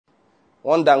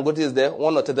One Dangote is there,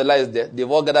 one Otedela is there. They've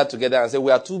all gathered together and said,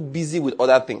 we are too busy with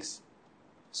other things.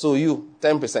 So you,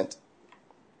 10%.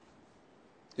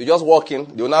 You just walk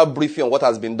in, they will now brief you on what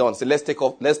has been done. Say, let's take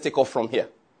off from here.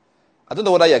 I don't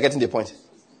know whether you're getting the point.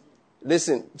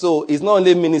 Listen, so it's not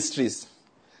only ministries.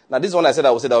 Now this one I said I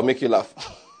will make you laugh.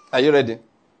 Are you ready?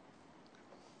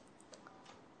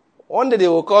 One day they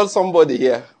will call somebody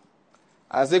here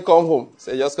and say, come home.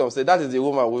 Say, just come. Say, that is the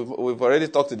woman. We've already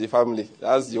talked to the family.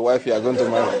 That's your wife you are going to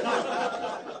marry.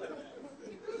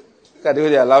 Look at the way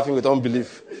they are laughing with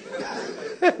unbelief.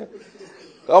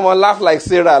 Come on, laugh like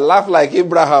Sarah. Laugh like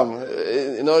Abraham.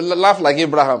 Laugh like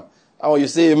Abraham. And when you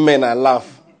say amen and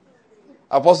laugh.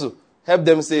 Apostle, help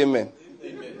them say amen.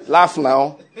 Amen. Laugh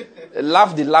now.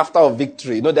 Laugh the laughter of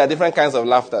victory. There are different kinds of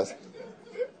laughters.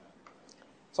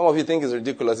 Some of you think it's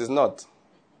ridiculous. It's not.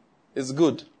 It's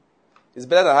good. It's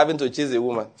better than having to chase a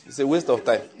woman. It's a waste of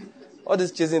time. All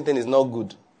this chasing thing is not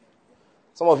good.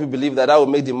 Some of you believe that will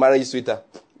make the marriage sweeter.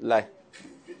 Lie.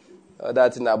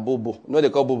 That's in a bobo. They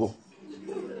call bobo.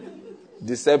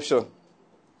 Deception.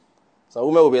 Some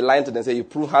women will be lying to them and say, you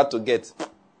prove hard to get.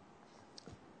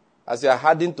 As you are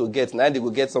hardened to get, now they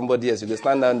will get somebody else. You will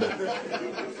stand down there.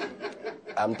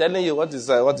 I'm telling you, what is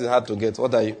hard to get?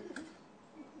 What are you?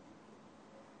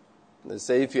 They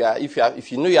say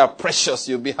if you know you are precious,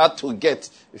 you'll be hard to get.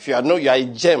 If you know you are a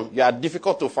gem, you are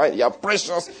difficult to find. You are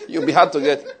precious, you'll be hard to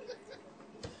get.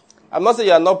 I'm not saying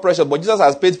you are not precious, but Jesus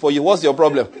has paid for you. What's your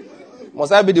problem?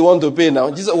 Must I be the one to pay now?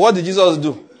 What did Jesus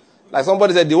do? Like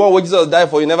somebody said, the one where Jesus died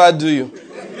for you never do you.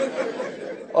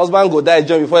 Husband go die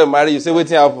John before you marry. You say,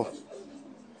 waiting happen.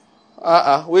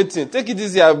 Waiting. Take it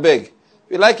easy, I beg. If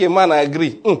you like a man, I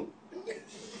agree.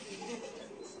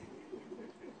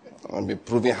 I'll be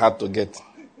proving hard to get.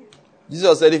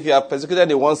 Jesus said, if you are persecuted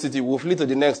in one city, we'll flee to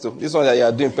the next. This one that you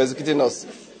are doing, persecuting us.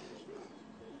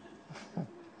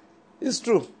 It's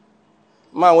true.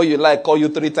 Man, when you like, call you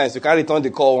 3 times. You can't return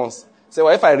the call once. Say,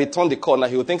 well, if I return the call now,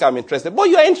 he will think I'm interested. But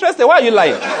you are interested. Why are you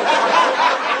lying?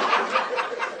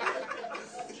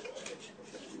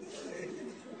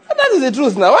 That is the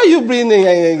truth now. Why are you bringing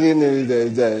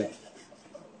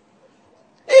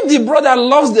If the brother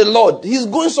loves the Lord, he's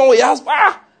going somewhere, he has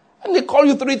and they call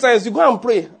you 3 times, you go and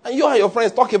pray. And you and your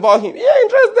friends talk about him. You're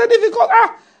interested. If he calls,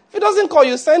 if he doesn't call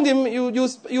you, send him,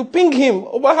 you ping him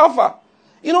over how far.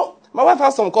 My wife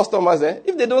has some customers,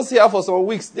 If they don't see her for some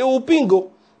weeks, they will ping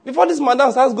go. Before this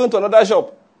madam starts going to another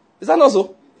shop. Is that not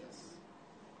so?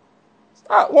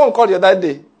 One called you that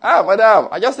day. Madam,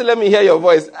 I just said, let me hear your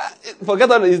voice.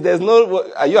 Forget all this. There's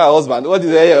no, are you her husband? What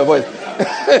is hear your voice?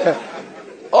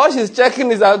 All she's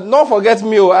checking is that, don't forget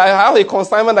me. I have a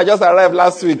consignment that just arrived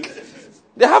last week.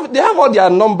 They have all their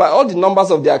all the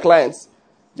numbers of their clients.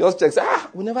 Just check. Say,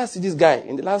 we never see this guy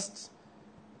in the last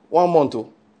 1 month.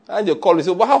 And they call you.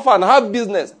 Say, well, how far? How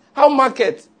business? How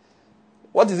market?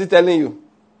 What is he telling you?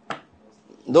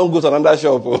 Don't go to another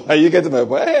shop. Are you getting my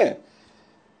point?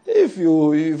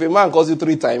 If a man calls you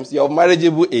 3 times, you're of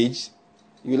marriageable age,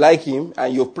 you like him,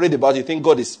 and you've prayed about it, you think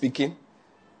God is speaking,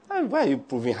 why are you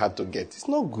proving hard to get? It's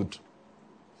not good.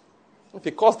 If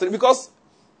it costs 3, because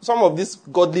some of these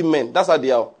godly men, that's how they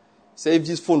are. Say, if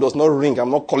this phone does not ring, I'm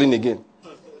not calling again.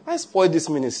 I spoil this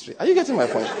ministry. Are you getting my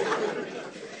point?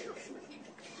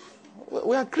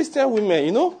 We are Christian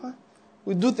women,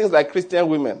 We do things like Christian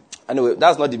women. Anyway,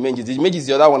 that's not the main gist. The main gist is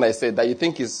the other one I said that you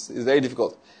think is very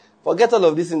difficult. Forget all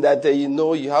of this in that,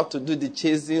 you have to do the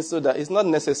chasing so that it's not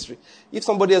necessary. If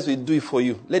somebody else will do it for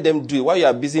you, let them do it while you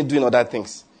are busy doing other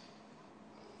things.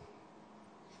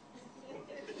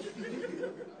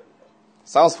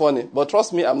 Sounds funny, but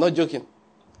trust me, I'm not joking.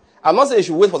 I'm not saying you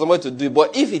should wait for somebody to do it,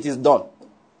 but if it is done,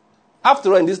 after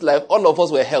all in this life, all of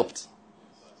us were helped.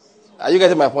 Are you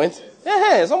getting my point?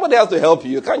 Yeah, somebody has to help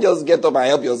you. You can't just get up and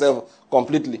help yourself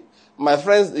completely. My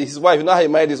friend, his wife, you know how he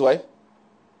married his wife?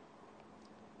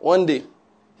 One day,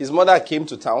 his mother came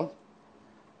to town.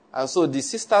 And so the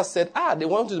sister said, they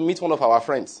want to meet one of our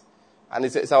friends. And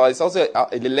it's also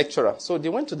a lecturer. So they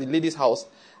went to the lady's house.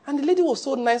 And the lady was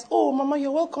so nice. Oh, Mama,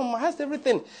 you're welcome. I has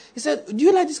everything. He said, do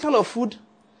you like this kind of food? He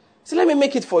said, let me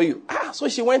make it for you. So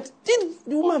she went, did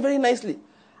the woman very nicely.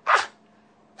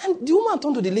 And the woman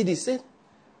turned to the lady and said,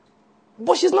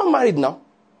 but she's not married now.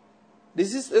 The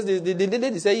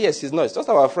lady said, yes, she's not. It's just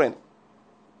our friend.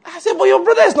 I said, but your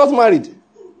brother is not married.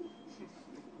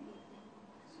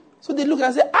 So they look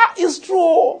and say, it's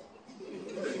true.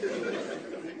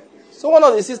 So one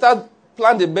of the sisters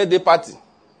planned a birthday party.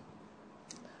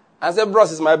 And said,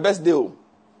 bros, it's my birthday.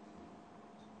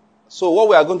 So what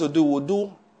we are going to do, we'll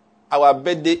do our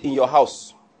birthday in your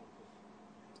house.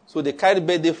 So they carried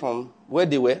birthday from where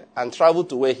they were and traveled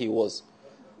to where he was.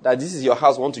 that this is your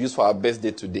house we want to use for our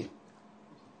birthday today.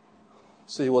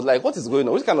 So he was like, what is going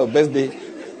on? Which kind of birthday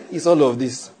is all of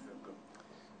this?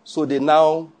 So they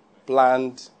now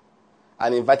planned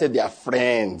and invited their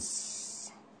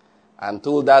friends and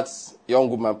told that young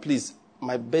woman, please,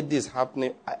 my birthday is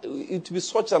happening. It will be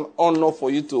such an honor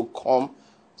for you to come.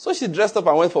 So she dressed up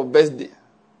and went for birthday.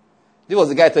 This was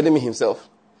the guy telling me himself.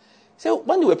 So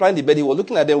when they were planning the birthday, he was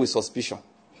looking at them with suspicion.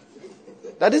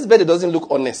 That this birthday doesn't look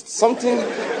honest. Something.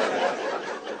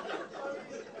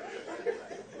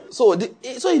 So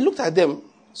he looked at them.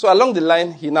 So along the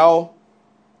line, he now,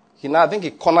 I think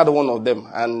he cornered one of them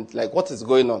and like, what is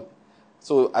going on?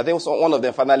 So I think one of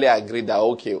them finally agreed that,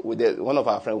 okay, one of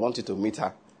our friends wanted to meet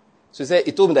her. So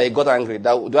he told me that he got angry.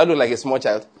 That, do I look like a small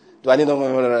child? Do I need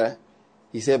no?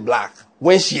 He said, black.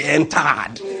 When she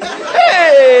entered.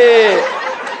 Hey!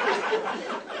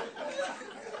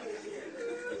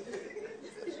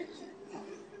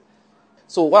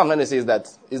 So what I'm trying to say is that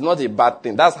it's not a bad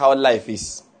thing. That's how life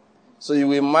is. So you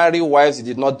will marry wives you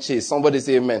did not chase. Somebody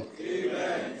say amen.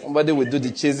 Amen. Somebody will do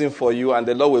the chasing for you and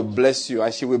the Lord will bless you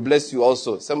and she will bless you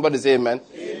also. Somebody say amen.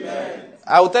 Amen.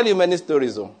 I will tell you many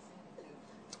stories though.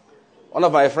 One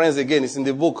of my friends again is in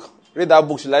the book. Read that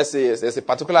book, should I say yes? There's a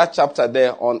particular chapter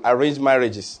there on arranged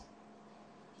marriages.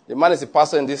 The man is a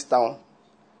pastor in this town.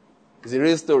 It's a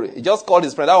real story. He just called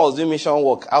his friend that was doing mission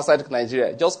work outside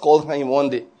Nigeria. He just called him one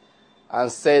day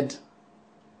and said,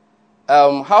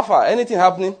 how far? Anything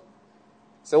happening?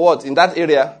 So what? In that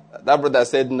area, that brother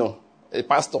said no. A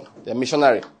pastor, a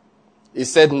missionary. He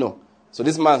said no. So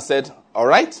this man said, all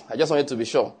right, I just wanted to be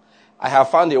sure. I have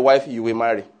found a wife you will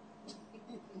marry.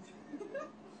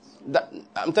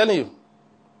 I'm telling you.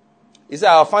 He said,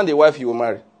 I have found a wife you will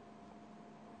marry.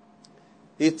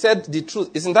 He said the truth.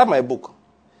 It's in that my book.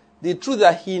 The truth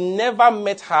that he never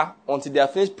met her until they are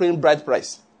finished praying bride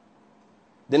price.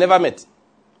 They never met.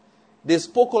 They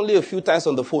spoke only a few times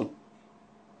on the phone.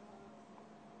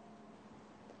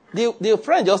 The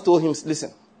friend just told him,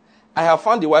 listen, I have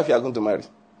found the wife you are going to marry.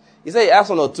 He said he asked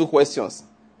 1 or 2 questions.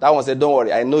 That one said, don't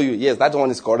worry, I know you. Yes, that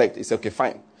one is correct. He said, okay,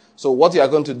 fine. So what you are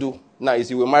going to do now is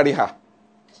you will marry her.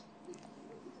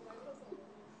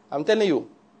 I'm telling you.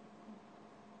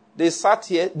 They sat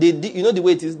here, they did, you know the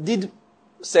way it is, did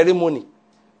ceremony,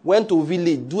 went to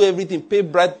village, do everything, pay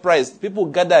bride price. People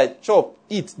gather, chop,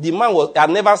 eat. The man had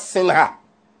never seen her.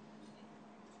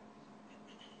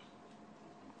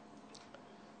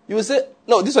 You will say,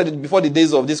 no, this was before the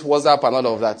days of this WhatsApp and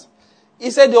all of that.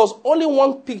 He said there was only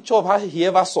one picture of her he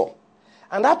ever saw.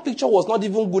 And that picture was not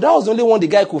even good. That was the only one the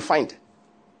guy could find.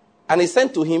 And he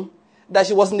sent to him that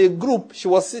she was in a group. She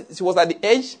was at the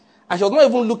edge and she was not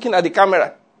even looking at the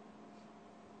camera.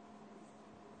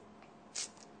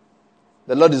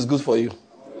 The Lord is good for you.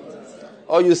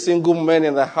 All you single men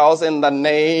in the house, in the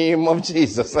name of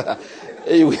Jesus.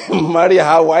 You will marry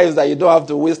her wives that you don't have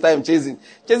to waste time chasing.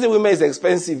 Chasing women is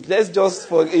expensive. Let's just,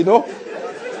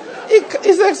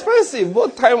 it's expensive,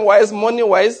 both time-wise,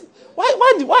 money-wise.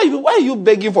 Why are you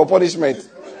begging for punishment?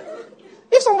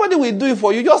 If somebody will do it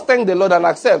for you, just thank the Lord and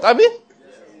accept. I mean,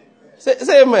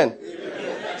 say amen.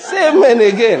 Amen. Say amen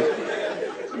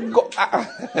again. Go,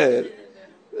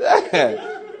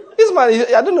 this man,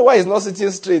 I don't know why he's not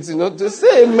sitting straight, to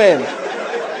say amen.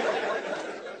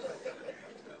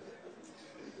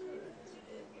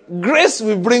 Grace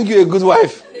will bring you a good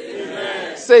wife.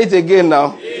 Amen. Say it again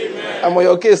now. Amen. I'm on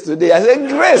your case today. I said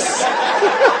grace.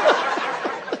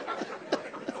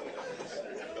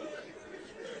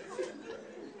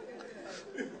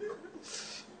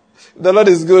 The Lord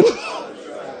is good.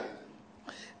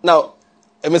 Now,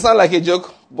 it may sound like a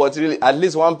joke, but really, at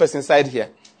least one person inside here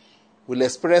will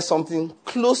experience something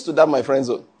close to that, my friends.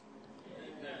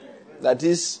 That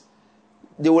is,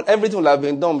 everything will have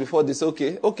been done before this.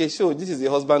 Okay, sure, this is the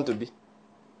husband to be.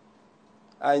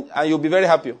 And you'll be very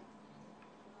happy.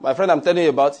 My friend I'm telling you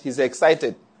about, he's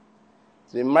excited.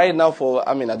 He's been married now for,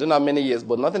 I don't know how many years,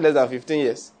 but nothing less than 15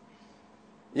 years.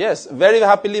 Yes, very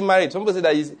happily married. Some people say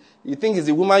that you think it's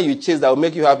the woman you chase that will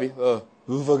make you happy. Oh,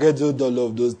 you forget all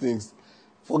of those things.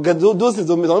 Forget those things.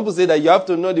 Some people say that you have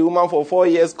to know the woman for 4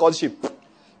 years courtship.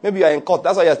 Maybe you are in court.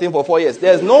 That's why you're staying for 4 years.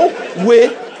 There's no way.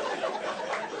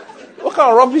 What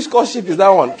kind of rubbish courtship is that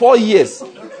one? 4 years.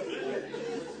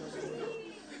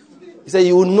 He said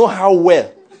you will know how well.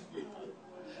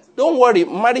 Don't worry.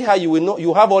 Marry her, you will know.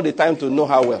 You have all the time to know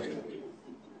how well.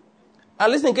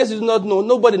 And listen, in case you do not know,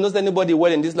 nobody knows anybody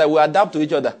well in this life. We adapt to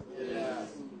each other. Yeah.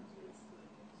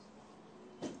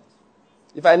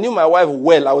 If I knew my wife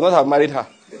well, I would not have married her.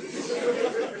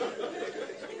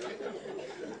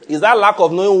 It's that lack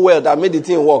of knowing well that made the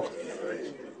thing work.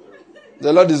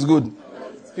 The Lord is good.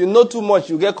 If you know too much,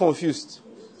 you get confused.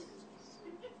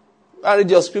 I read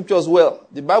your scriptures well.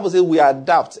 The Bible says we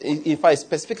adapt. If I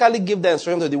specifically give the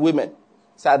instruction to the women,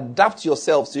 say adapt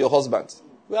yourselves to your husbands.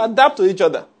 We adapt to each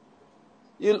other.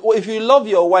 If you love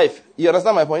your wife, you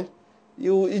understand my point?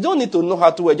 You don't need to know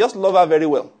how to wear. Just love her very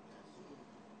well.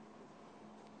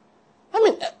 I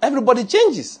mean, everybody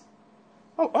changes.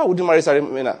 How would you marry Sarah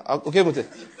Mina? Okay,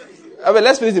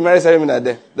 let's finish the marriage ceremony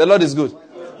there. The Lord is good.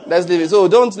 Let's leave it. So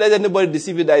don't let anybody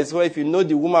deceive you that is why if you know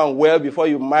the woman well before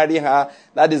you marry her,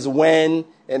 that is when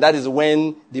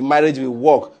the marriage will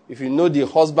work. If you know the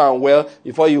husband well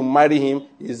before you marry him,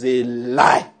 is a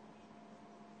lie.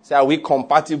 Say, are we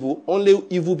compatible? Only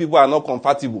evil people are not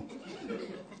compatible.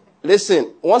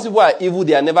 Listen, once people are evil,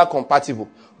 they are never compatible.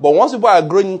 But once people are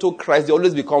growing into Christ, they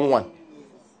always become one.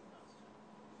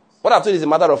 What I've told you is a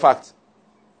matter of fact.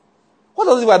 What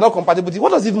does it mean we are not compatible? What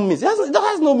does it even mean? It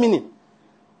has no meaning.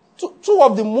 Two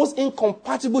of the most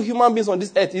incompatible human beings on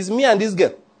this earth is me and this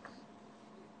girl.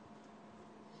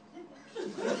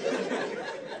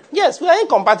 Yes, we are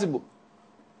incompatible.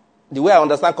 The way I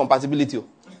understand compatibility.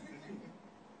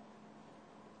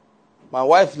 My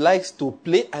wife likes to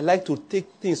play. I like to take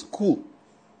things cool.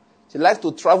 She likes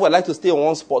to travel. I like to stay in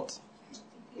one spot.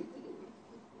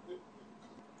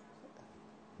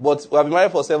 But we have been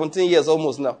married for 17 years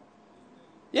almost now.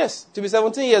 Yes, to be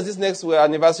 17 years this next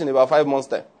anniversary in about 5 months'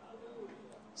 time.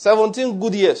 17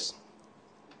 good years.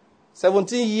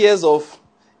 17 years of,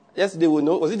 yesterday we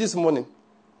know, was it this morning?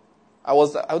 I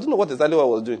don't know what exactly I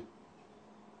was doing.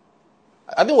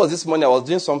 I think it was this morning I was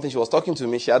doing something. She was talking to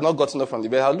me. She had not gotten up from the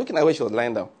bed. I was looking at where she was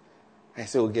lying down. I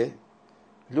said, okay,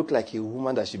 look like a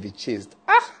woman that should be chased.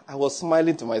 I was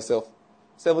smiling to myself.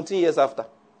 17 years after.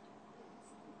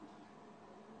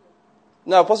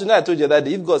 Now, Apostle, I told you that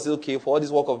if God says, okay, for all this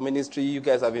work of ministry you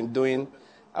guys have been doing,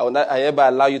 I hereby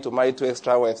allow you to marry 2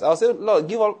 extra wives. I'll say, Lord,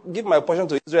 give my portion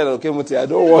to Israel and Okemuti. I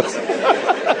don't want.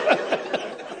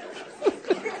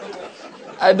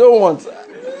 I don't want.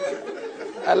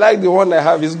 I like the one I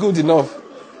have. It's good enough.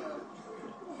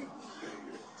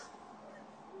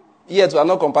 Yet we are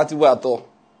not compatible at all.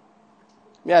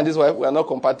 Me and this wife, we are not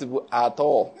compatible at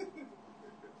all.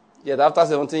 Yet after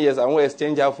 17 years, I won't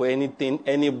exchange her for anything,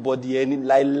 anybody, any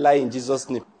lie in Jesus'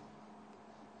 name.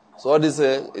 So all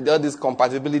this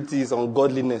compatibility is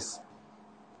ungodliness.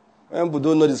 When people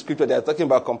don't know the scripture, they are talking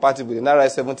about compatibility. Now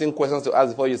write 17 questions to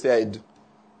ask before you say I do.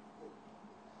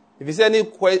 If you say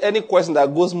any question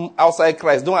that goes outside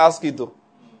Christ, don't ask it though.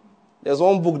 There's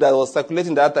one book that was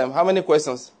circulating that time. How many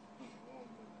questions?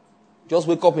 Just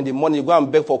wake up in the morning, you go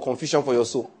and beg for confusion for your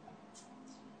soul.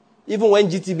 Even when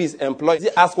GTB is employed,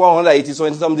 they ask 180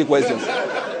 something questions.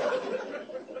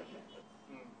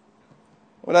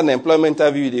 When an employment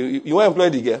interview, you want to employ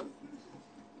the girl?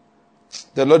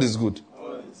 The Lord is good.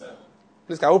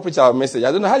 Please, can we preach our message?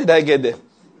 I don't know, how did I get there?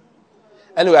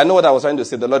 Anyway, I know what I was trying to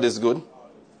say. The Lord is good.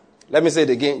 Let me say it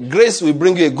again. Grace will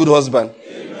bring you a good husband.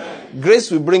 Amen. Grace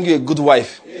will bring you a good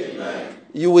wife. Amen.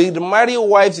 You will marry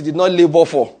wives you did not labor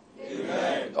for.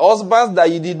 Amen. Husbands that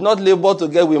you did not labor to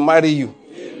get will marry you.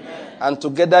 Amen. And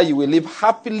together you will live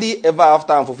happily ever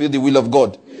after and fulfill the will of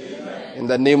God. Amen. In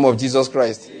the name of Jesus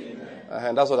Christ.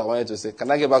 And that's what I wanted to say. Can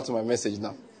I get back to my message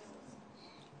now?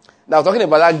 Now, I'm talking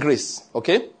about that grace.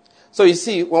 Okay? So you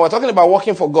see, when we're talking about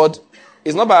working for God,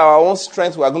 it's not by our own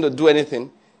strength we are going to do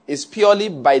anything. It's purely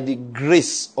by the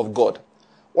grace of God.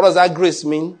 What does that grace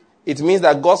mean? It means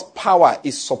that God's power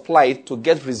is supplied to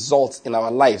get results in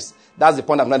our lives. That's the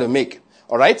point I'm trying to make.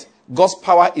 All right? God's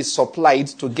power is supplied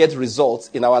to get results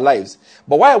in our lives.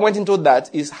 But why I went into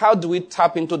that is how do we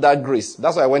tap into that grace?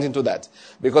 That's why I went into that.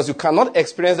 Because you cannot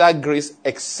experience that grace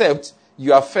except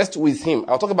you are first with Him.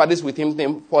 I'll talk about this with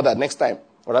Him further next time.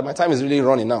 All right? My time is really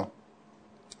running now.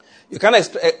 You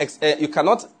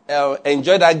cannot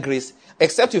enjoy that grace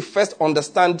except you first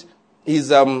understand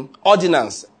His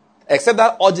ordinance. Except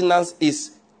that ordinance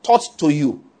is taught to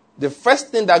you. The first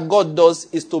thing that God does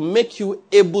is to make you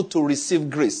able to receive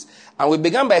grace. And we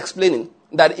began by explaining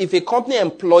that if a company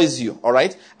employs you, all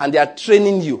right, and they are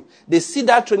training you, they see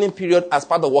that training period as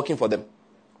part of working for them.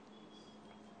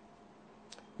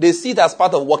 They see it as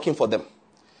part of working for them.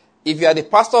 If you are the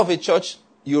pastor of a church,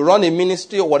 you run a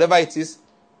ministry or whatever it is,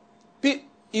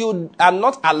 you are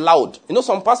not allowed. You know,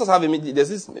 some pastors have there's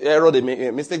this error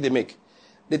a mistake they make.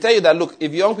 They tell you that, look,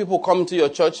 if young people come into your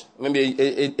church,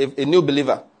 maybe a new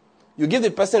believer, you give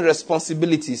the person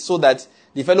responsibility so that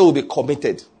the fellow will be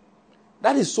committed.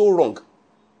 That is so wrong.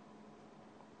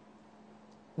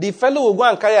 The fellow will go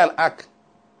and carry an ark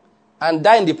and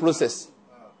die in the process.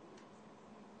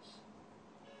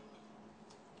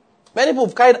 Many people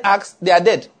have carried arks, they are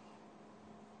dead.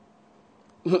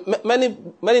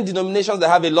 Many denominations that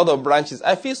have a lot of branches.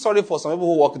 I feel sorry for some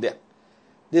people who work there.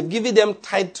 They've given them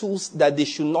titles that they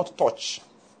should not touch.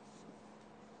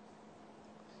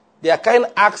 They are carrying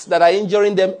acts that are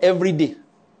injuring them every day.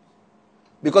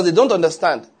 Because they don't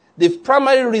understand. The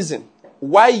primary reason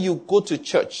why you go to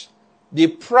church, the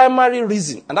primary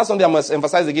reason, and that's something I must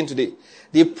emphasize again today,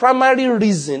 the primary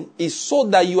reason is so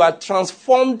that you are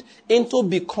transformed into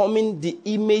becoming the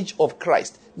image of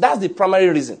Christ. That's the primary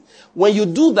reason. When you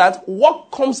do that, what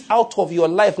comes out of your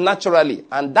life naturally,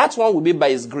 and that one will be by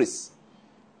His grace.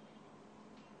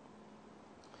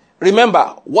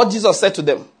 Remember what Jesus said to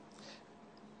them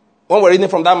when we're reading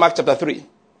from that Mark chapter 3.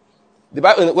 The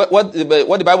Bible, what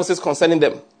the Bible says concerning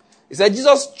them. It said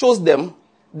Jesus chose them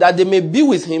that they may be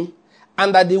with Him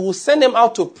and that they will send them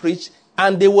out to preach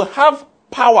and they will have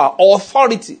power or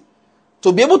authority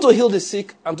to be able to heal the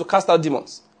sick and to cast out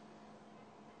demons.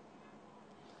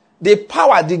 The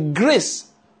power, the grace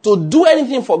to do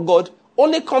anything for God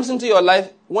only comes into your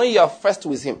life when you are first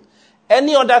with Him.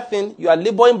 Any other thing, you are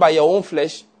laboring by your own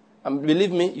flesh, and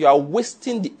believe me, you are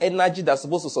wasting the energy that's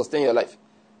supposed to sustain your life.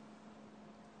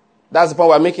 That's the point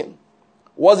we're making.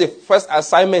 What's the first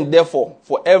assignment, therefore,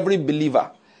 for every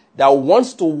believer that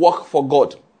wants to work for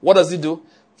God? What does he do?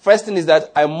 First thing is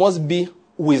that I must be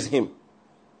with Him.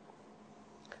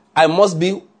 I must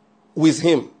be with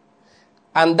Him.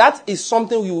 And that is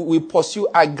something we pursue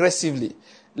aggressively.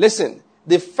 Listen,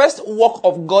 the first work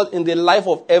of God in the life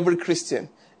of every Christian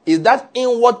is that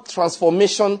inward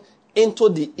transformation into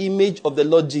the image of the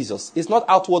Lord Jesus. It's not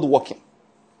outward working.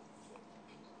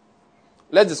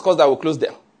 Let's discuss that. We'll close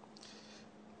there.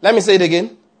 Let me say it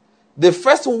again. The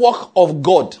first work of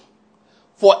God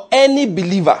for any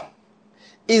believer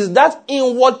is that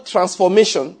inward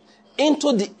transformation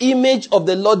into the image of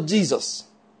the Lord Jesus,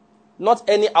 not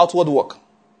any outward work.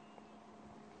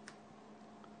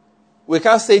 We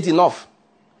can't say it enough.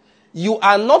 You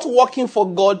are not working for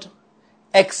God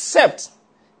except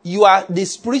you are the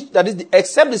spirit,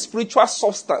 except the spiritual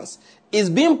substance is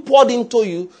being poured into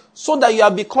you so that you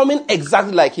are becoming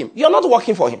exactly like Him. You are not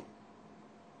working for Him.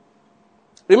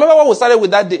 Remember what we started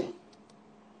with that day?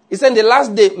 He said, in the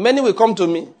last day, many will come to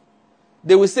me.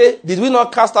 They will say, did we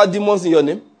not cast out demons in your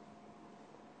name?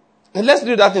 And let's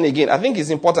do that thing again. I think it's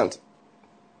important.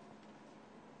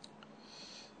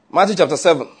 Matthew chapter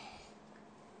 7.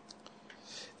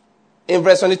 In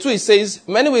verse 22, it says,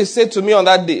 many will say to me on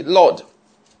that day, Lord,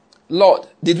 Lord,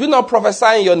 did we not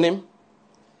prophesy in your name?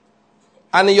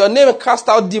 And in your name cast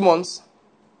out demons?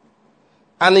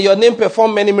 And in your name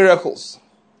perform many miracles?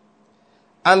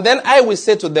 And then I will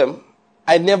say to them,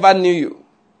 I never knew you.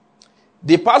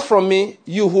 Depart from me,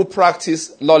 you who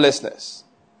practice lawlessness.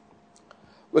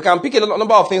 We can pick a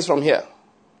number of things from here.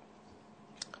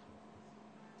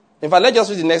 In fact, let's just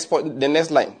read the next point, the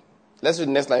next line. Let's read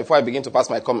the next line before I begin to pass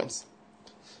my comments.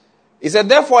 He said,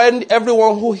 therefore,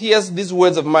 everyone who hears these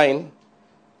words of mine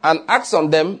and acts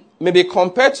on them may be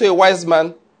compared to a wise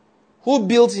man who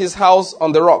built his house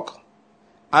on the rock.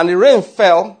 And the rain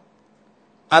fell,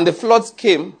 and the floods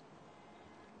came,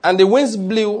 and the winds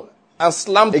blew and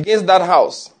slammed against that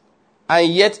house,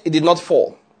 and yet it did not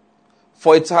fall,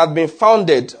 for it had been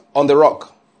founded on the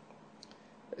rock.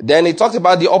 Then he talked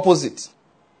about the opposite,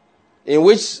 in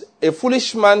which a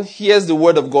foolish man hears the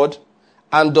word of God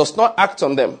and does not act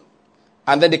on them.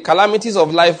 And then the calamities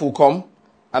of life will come,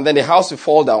 and then the house will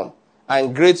fall down,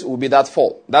 and great will be that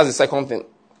fall. That's the second thing.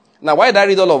 Now, why did I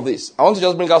read all of this? I want to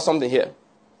just bring out something here.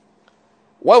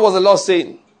 What was the Lord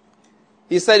saying?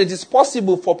 He said it is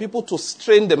possible for people to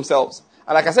strain themselves.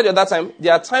 And like I said at that time,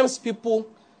 there are times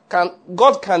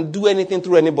God can do anything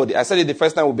through anybody. I said it the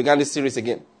first time we began this series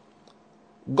again.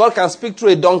 God can speak through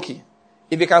a donkey.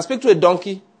 If He can speak through a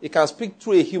donkey, He can speak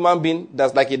through a human being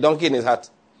that's like a donkey in his heart.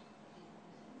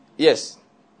 Yes.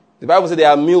 The Bible said there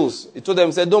are mules. He told them,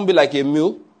 He said, don't be like a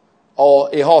mule or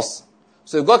a horse.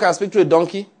 So if God can speak through a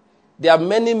donkey, there are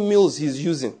many mules He's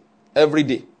using every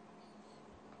day.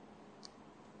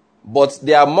 But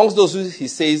they are amongst those who He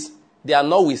says, they are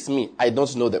not with me. I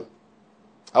don't know them.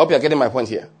 I hope you're getting my point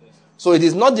here. So it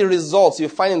is not the results you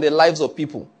find in the lives of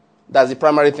people that's the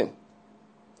primary thing.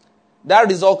 That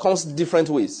result comes different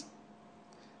ways.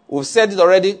 We've said it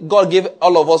already. God gave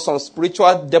all of us some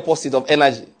spiritual deposit of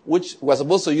energy, which we're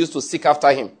supposed to use to seek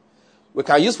after Him. We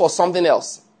can use for something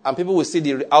else, and people will see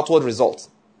the outward result.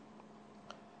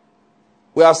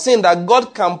 We have seen that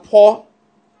God can pour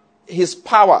His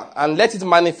power and let it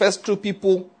manifest through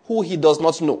people who He does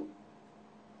not know.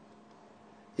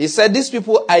 He said, these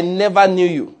people, I never knew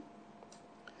you.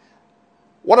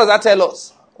 What does that tell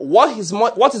us? What is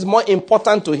more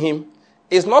important to Him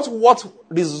is not what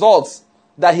results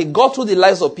that He got through the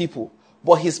lives of people,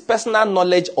 but His personal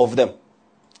knowledge of them.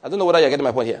 I don't know whether you're getting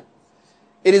my point here.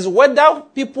 It is whether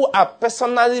people are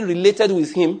personally related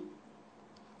with him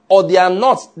or they are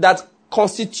not that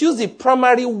constitutes the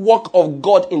primary work of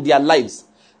God in their lives,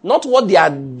 not what they are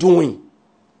doing.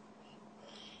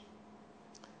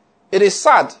 It is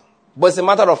sad, but it's a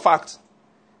matter of fact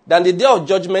that on the day of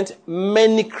judgment,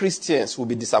 many Christians will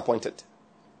be disappointed.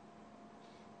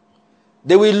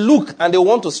 They will look and they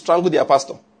want to strangle their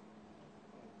pastor.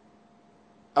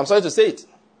 I'm sorry to say it.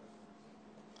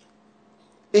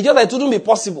 It's just that it wouldn't be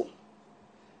possible.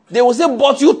 They will say,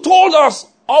 but you told us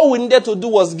all we needed to do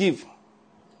was give.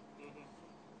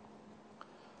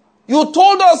 You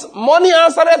told us money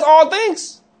answered all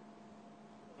things.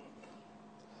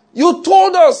 You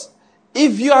told us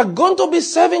if you are going to be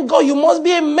serving God, you must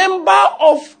be a member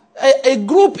of a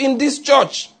group in this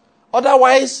church.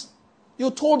 Otherwise, you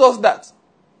told us that.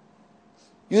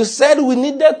 You said we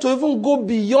needed to even go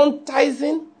beyond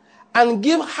tithing and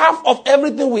give half of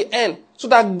everything we earn so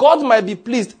that God might be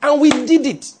pleased. And we did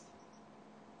it.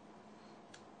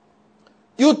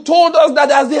 You told us that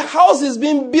as the house is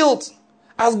being built,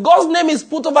 as God's name is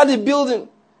put over the building,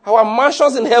 our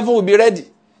mansions in heaven will be ready.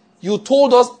 You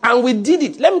told us and we did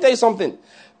it. Let me tell you something.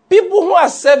 People who are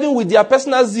serving with their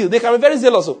personal zeal, they can be very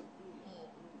zealous.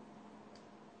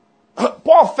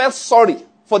 Paul felt sorry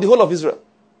for the whole of Israel.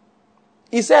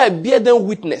 He said, I bear them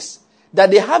witness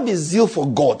that they have a zeal for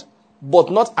God,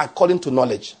 but not according to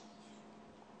knowledge.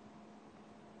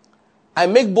 I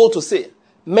make bold to say,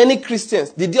 many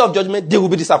Christians, the day of judgment, they will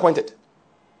be disappointed.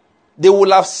 They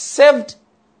will have served,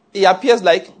 it appears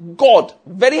like, God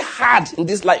very hard in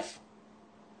this life.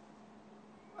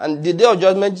 And the day of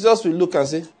judgment, Jesus will look and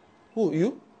say, who,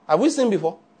 you? Have we seen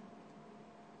before?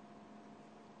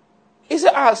 He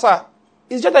said, sir,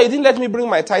 it's just that you didn't let me bring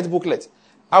my tithe booklet.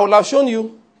 I will have shown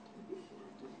you.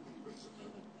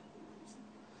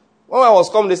 When I was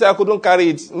coming, they said I couldn't carry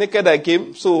it. Naked I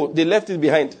came, so they left it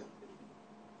behind.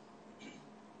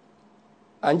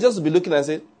 And just to be looking and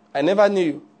say, I never knew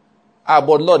you.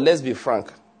 But Lord, let's be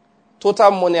frank. Total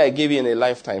money I gave you in a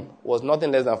lifetime was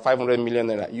nothing less than 500 million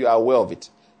naira. You are aware of it.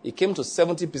 It came to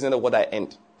 70% of what I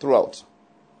earned throughout.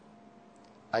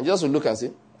 And just to look and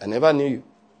say, I never knew you.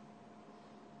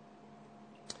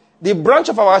 The branch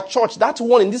of our church, that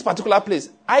one in this particular place,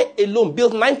 I alone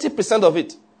built 90% of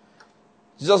it.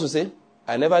 Jesus will say,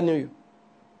 I never knew you.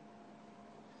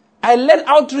 I led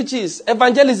outreaches,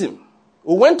 evangelism.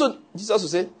 We went to, Jesus will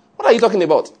say, what are you talking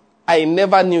about? I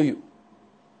never knew you.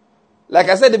 Like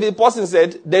I said, the person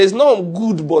said, there is no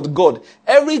good but God.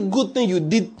 Every good thing you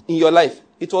did in your life,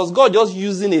 it was God just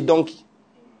using a donkey.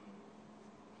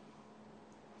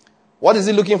 What is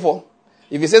he looking for?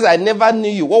 If he says, I never knew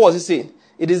you, what was he saying?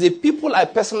 It is the people I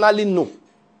personally know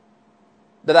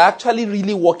that are actually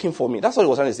really working for me. That's what he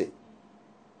was trying to say.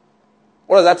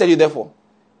 What does that tell you, therefore?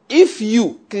 If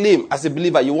you claim as a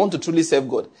believer you want to truly serve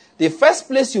God, the first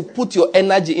place you put your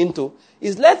energy into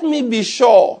is, let me be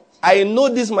sure I know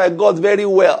this my God very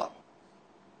well.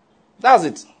 That's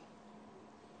it.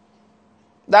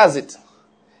 That's it.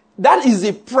 That is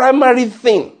the primary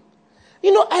thing.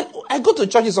 You know, I go to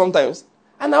churches sometimes,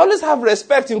 and I always have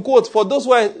respect, in quotes, for those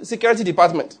who are in security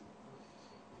department.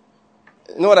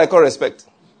 You know what I call respect?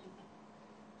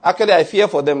 Actually, I fear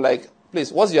for them, like,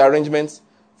 please, what's your arrangements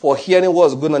for hearing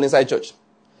what's going on inside church?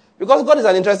 Because God is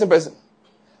an interesting person.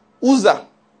 Uzzah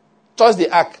touched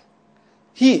the ark.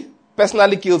 He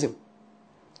personally killed him.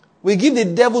 We give the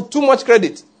devil too much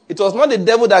credit. It was not the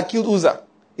devil that killed Uzzah.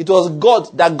 It was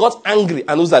God that got angry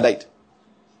and Uzzah died.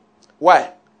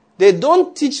 Why? They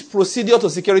don't teach procedure to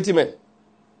security men.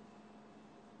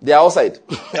 They are outside.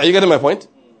 Are you getting my point?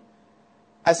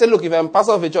 I said, look, if I'm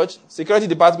pastor of a church, security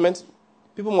department,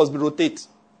 people must be rotate.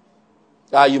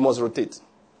 You must rotate.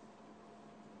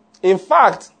 In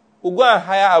fact, we'll go and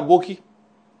hire a Aboki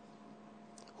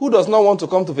who does not want to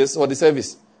come to for the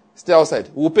service. Stay outside.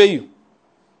 We'll pay you.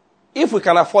 If we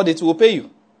can afford it, we'll pay you.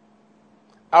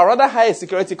 I'd rather hire a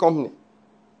security company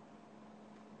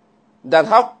than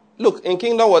have... Look, in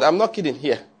Kingdom World, I'm not kidding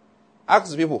here.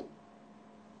 Ask people.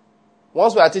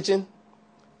 Once we are teaching,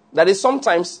 that is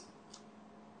sometimes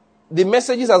the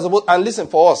messages are supposed... And listen,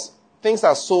 for us, things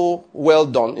are so well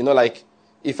done. You know, like,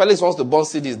 if Felix wants to burn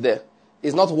CDs there,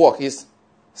 it's not work. It's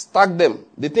stack them.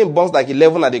 The thing burns like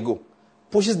 11 at a go.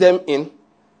 Pushes them in,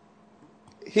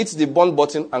 hits the burn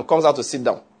button, and comes out to sit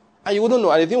down. And you wouldn't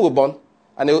know. And the thing will burn,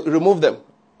 and they will remove them.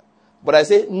 But I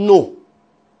say, no.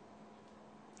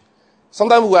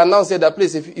 Sometimes we announce here that,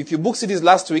 please, if you book CDs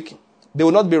last week, they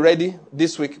will not be ready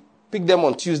this week. Pick them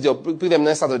on Tuesday or pick them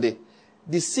next Saturday.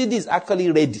 The CD is actually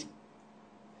ready.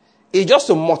 It's just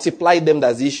to multiply them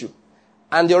that's the issue.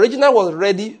 And the original was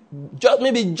ready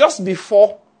maybe just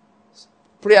before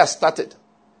prayer started.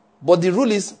 But the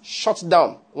rule is shut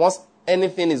down once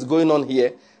anything is going on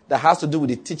here that has to do with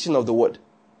the teaching of the word.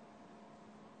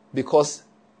 Because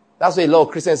that's why a lot of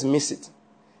Christians miss it.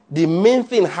 The main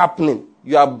thing happening,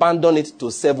 you abandon it to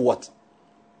serve what?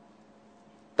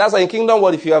 That's why in Kingdom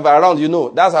World, if you are around, you know,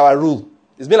 that's our rule.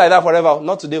 It's been like that forever,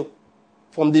 not today.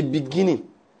 From the beginning.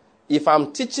 If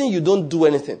I'm teaching, you don't do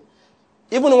anything.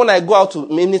 Even when I go out to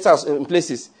ministers in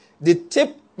places, the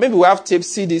tape, maybe we have tape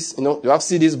CDs, you have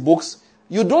CDs, books.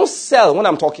 You don't sell when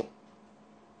I'm talking.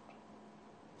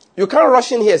 You can't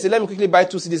rush in here, say, let me quickly buy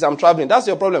 2 CDs, I'm traveling. That's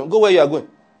your problem. Go where you are going.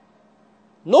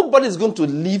 Nobody's going to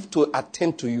leave to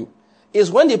attend to you. It's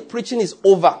when the preaching is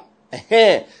over.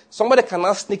 Somebody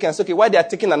cannot sneak and say, okay, while they are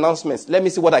taking announcements, let me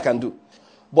see what I can do.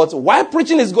 But while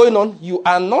preaching is going on, you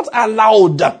are not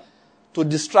allowed to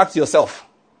distract yourself.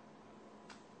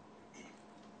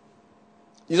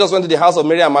 Jesus went to the house of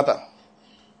Mary and Martha.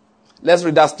 Let's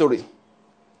read that story.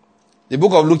 The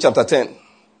book of Luke chapter 10.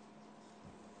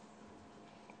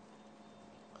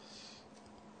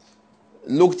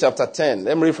 Luke chapter 10.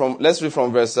 Let's read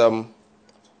from verse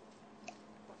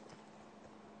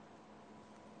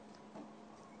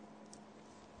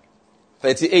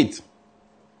 38.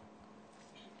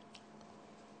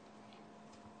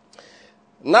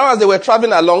 Now as they were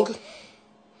traveling along,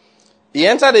 he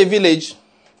entered a village,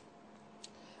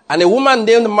 and a woman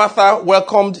named Martha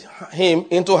welcomed him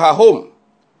into her home.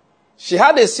 She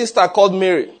had a sister called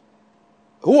Mary,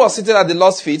 who was seated at the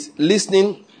Lord's feet,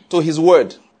 listening to his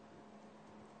word.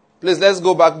 Please, let's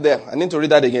go back there. I need to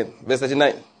read that again. Verse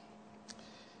 39.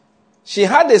 She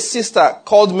had a sister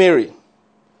called Mary,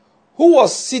 who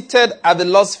was seated at the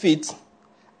Lord's feet,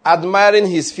 admiring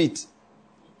his feet.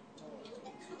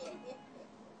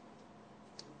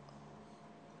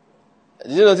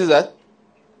 Did you notice that?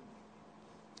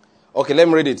 Okay, let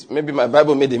me read it. Maybe my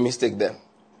Bible made a mistake there.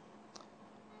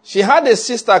 She had a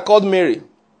sister called Mary,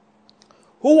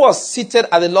 who was seated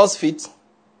at the Lord's feet,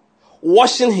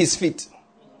 washing his feet.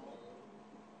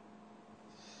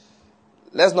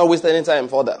 Let's not waste any time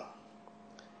further.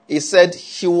 He said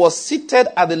she was seated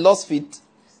at the Lord's feet,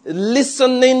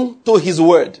 listening to his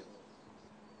word.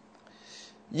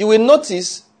 You will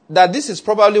notice that this is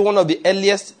probably one of the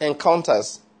earliest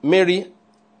encounters Mary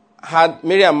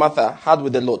and Martha had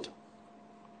with the Lord.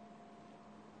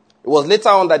 It was later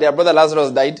on that their brother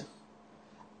Lazarus died.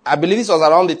 I believe this was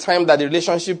around the time that the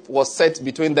relationship was set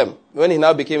between them, when he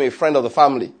now became a friend of the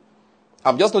family.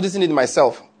 I'm just noticing it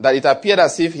myself, that it appeared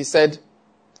as if he said,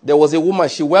 there was a woman,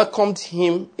 she welcomed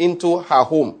him into her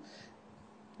home.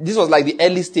 This was like the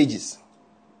early stages.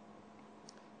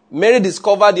 Mary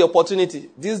discovered the opportunity.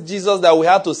 This Jesus that we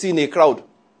had to see in a crowd.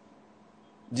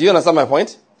 Do you understand my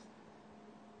point?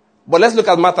 But let's look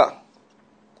at Martha.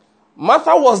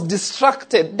 Martha was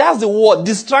distracted. That's the word,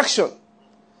 distraction.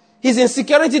 He's in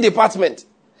security department.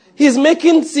 He's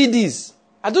making CDs.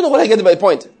 I don't know what I get by the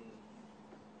point.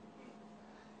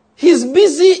 He's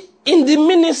busy in the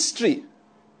ministry.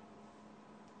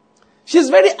 She's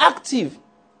very active.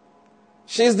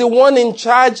 She's the one in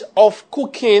charge of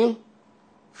cooking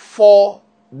for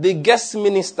the guest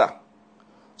minister.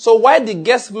 So while the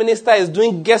guest minister is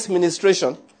doing guest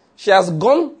ministration, she has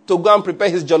gone to go and prepare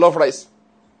his jollof rice.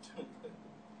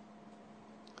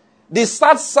 The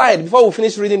sad side, before we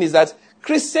finish reading, is that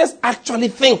Christians actually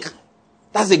think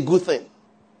that's a good thing.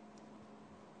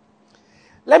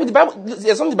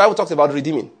 There's something the Bible talks about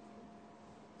redeeming. You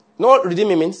know what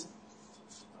redeeming means?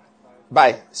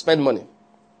 Buy, spend money.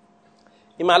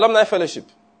 In my alumni fellowship,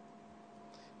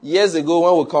 years ago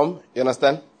when we come, you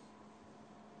understand?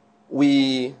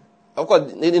 Of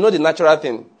course, you know the natural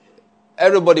thing.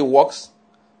 Everybody works,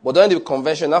 but during the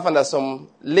convention, I found that some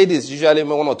ladies, usually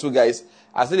 1 or 2 guys,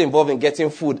 are still involved in getting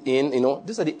food in,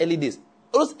 These are the early days.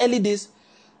 Those early days,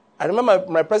 I remember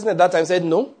my president at that time said,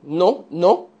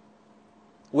 no.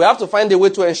 We have to find a way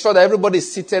to ensure that everybody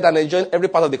is seated and enjoying every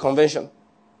part of the convention.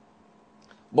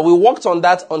 But we worked on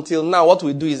that until now. What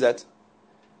we do is that's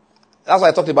why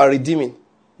I talked about redeeming.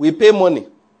 We pay money,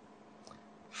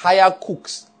 hire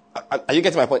cooks. Are you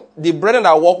getting my point? The brethren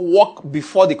that work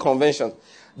before the convention.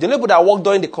 The only people that work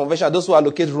during the convention are those who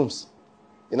allocate rooms.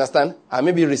 You understand? And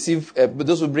maybe receive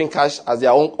those who bring cash as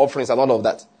their own offerings and all of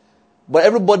that. But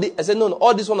everybody, I said, no,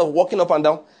 all this one of walking up and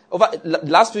down. Over the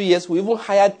last few years, we even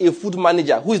hired a food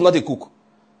manager who is not a cook.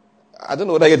 I don't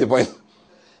know whether I get the point.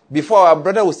 Before, our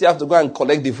brother would still have to go and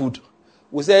collect the food.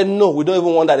 We said, no, we don't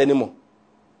even want that anymore.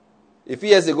 A few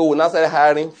years ago, we now started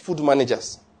hiring food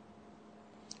managers.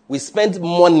 We spent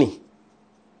money.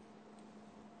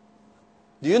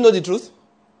 Do you know the truth?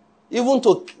 Even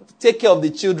to take care of the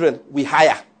children, we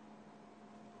hire.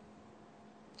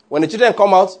 When the children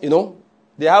come out,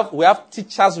 the We have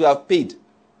teachers we have paid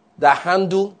that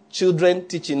handle children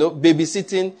teaching,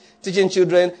 babysitting, teaching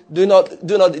children. Do not,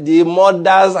 the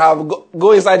mothers have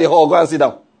go inside the hall, go and sit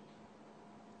down.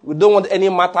 We don't want any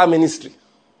matter ministry.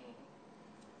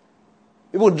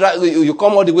 People drive, you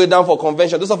come all the way down for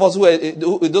convention. Those of us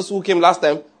those who came last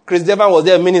time, Chris Devan was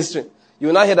there ministering. You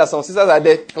will now hear that some sisters are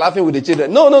there clapping with the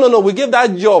children. No. We gave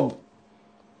that job.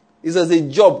 It's as a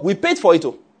job. We paid for it.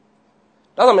 That's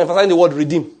why I'm emphasizing the word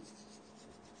redeem.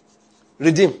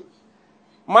 Redeem.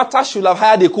 Martha should have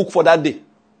hired a cook for that day.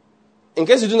 In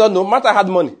case you do not know, Martha had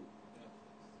money.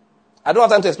 I don't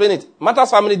have time to explain it. Martha's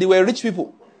family, they were rich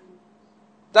people.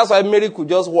 That's why Mary could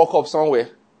just walk up somewhere,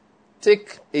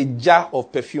 take a jar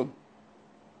of perfume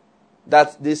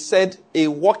that they said a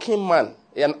working man,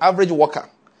 an average worker,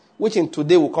 which in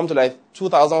today will come to like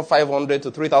 2,500 to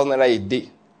 3,000 naira a day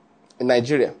in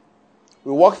Nigeria.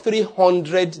 We work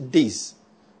 300 days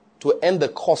to earn the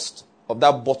cost of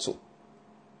that bottle.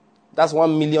 That's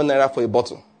 1 million naira for a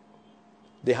bottle.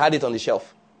 They had it on the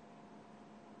shelf.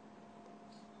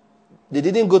 They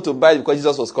didn't go to buy it because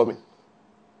Jesus was coming.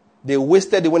 They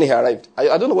wasted it when he arrived.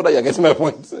 I don't know whether you're getting my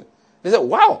point. They said,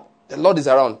 wow, the Lord is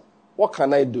around. What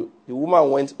can I do? The woman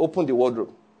went, opened the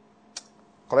wardrobe,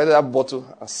 collected that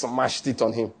bottle, and smashed it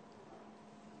on him.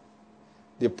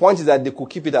 The point is that they could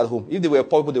keep it at home. If they were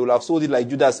poor people, they would have sold it like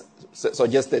Judas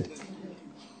suggested.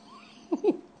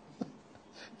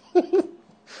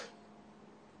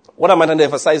 What am I trying to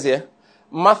emphasize here?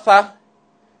 Martha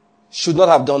should not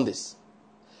have done this.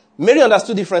 Mary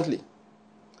understood differently.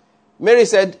 Mary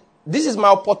said, this is my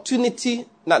opportunity.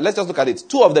 Now, let's just look at it.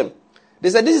 Two of them.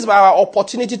 They said, this is my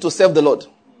opportunity to serve the Lord.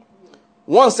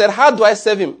 One said, how do I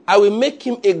serve him? I will make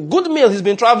him a good meal. He's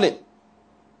been traveling.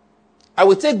 I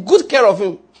will take good care of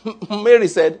him. Mary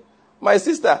said, my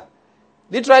sister,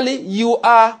 literally, you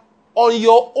are on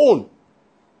your own.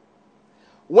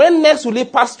 When next will he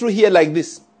pass through here like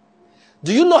this?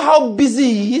 Do you know how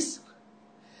busy he is?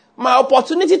 My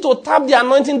opportunity to tap the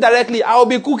anointing directly, I will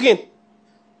be cooking.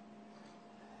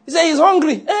 He said he's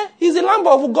hungry. He's the Lamb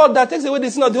of God that takes away the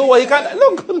sin of the whole world. He can't.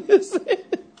 Look,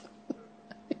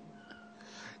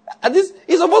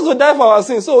 he's supposed to die for our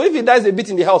sins. So if he dies a bit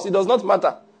in the house, it does not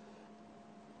matter.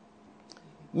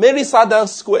 Mary sat down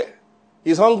square.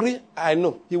 He's hungry. I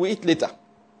know. He will eat later.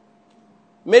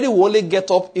 Mary will only get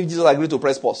up if Jesus agreed to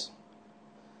press pause.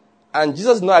 And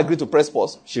Jesus did not agree to press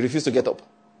pause. She refused to get up.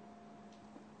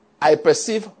 I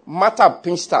perceive Martha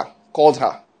pinched her, called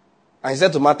her. And he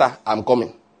said to Martha, I'm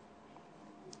coming.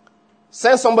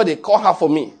 Send somebody, call her for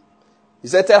me. He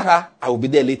said, tell her, I will be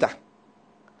there later.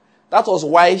 That was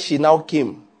why she now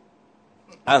came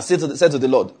and said to the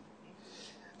Lord.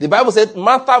 The Bible said,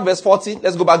 Martha, verse 40,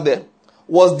 let's go back there,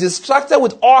 was distracted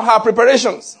with all her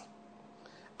preparations.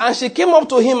 And she came up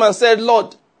to him and said,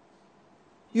 Lord,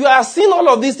 you are seeing all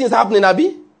of these things happening,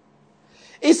 Abi?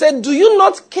 He said, do you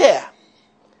not care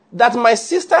that my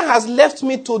sister has left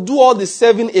me to do all the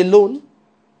serving alone?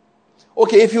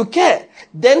 Okay, if you care,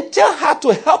 then tell her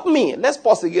to help me. Let's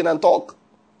pause again and talk.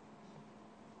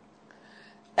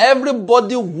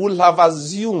 Everybody would have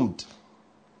assumed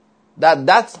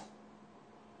that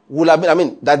would have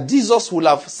been, that Jesus would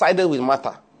have sided with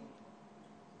Martha.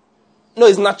 No,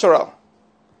 it's natural.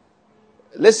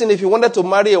 Listen, if you wanted to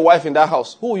marry a wife in that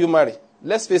house, who will you marry?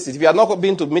 Let's face it, if you have not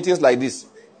been to meetings like this,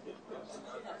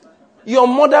 your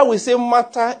mother will say,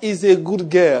 Martha is a good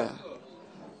girl.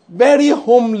 Very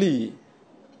homely.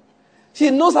 She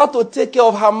knows how to take care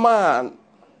of her man.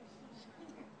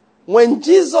 When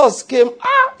Jesus came,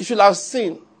 you should have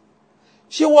seen.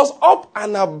 She was up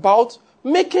and about,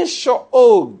 making sure,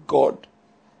 oh God,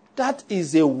 that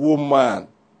is a woman.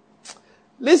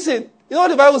 Listen, you know what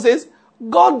the Bible says?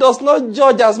 God does not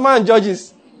judge as man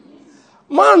judges.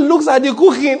 Man looks at the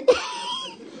cooking,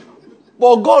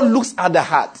 but God looks at the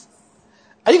heart.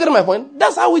 Are you getting my point?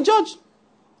 That's how we judge.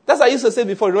 That's what I used to say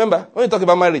before. Remember, when we talk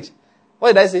about marriage,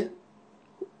 what did I say?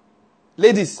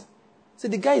 Ladies, say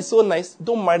the guy is so nice,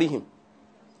 don't marry him.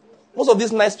 Most of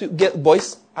these nice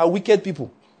boys are wicked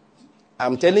people.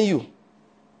 I'm telling you.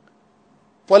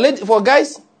 For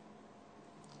guys,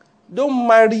 don't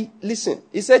marry. Listen,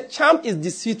 it said charm is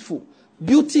deceitful.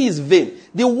 Beauty is vain.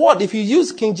 The word, if you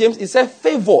use King James, it said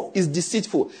favor is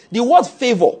deceitful. The word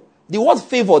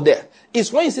favor there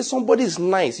is when you say somebody is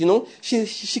nice,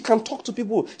 she can talk to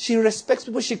people, she respects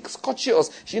people, she's courteous,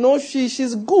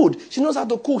 she's good, she knows how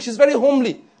to cook, she's very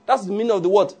homely. That's the meaning of the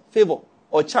word favor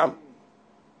or charm.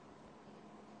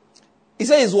 It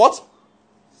says what?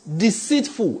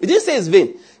 Deceitful. It didn't say it's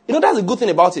vain. That's a good thing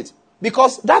about it.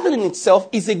 Because that thing in itself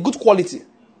is a good quality.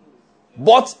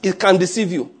 But it can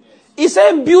deceive you. He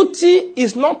said beauty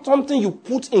is not something you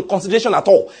put in consideration at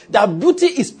all. That beauty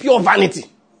is pure vanity.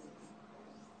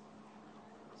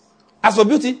 As for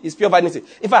beauty, it's pure vanity.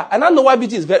 In fact, I don't know why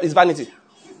beauty is vanity.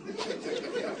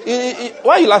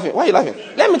 Why are you laughing? Why are you laughing?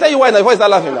 Let me tell you why is not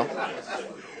laughing now.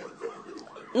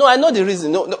 No, I know the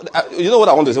reason. No, you know what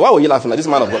I want to say. Why were you laughing at this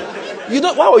man of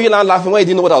God? Why were you not laughing when you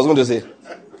didn't know what I was going to say?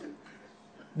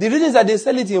 The reason is that they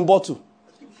sell it in bottle.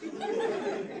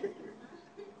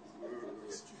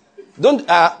 Don't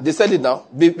they sell it now?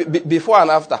 Before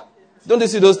and after. Don't they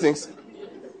see those things?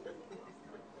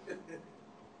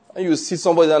 And you see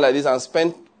somebody down like this and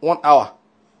spend 1 hour.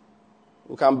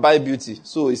 You can buy beauty.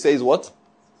 So he says what?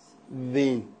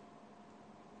 Vain.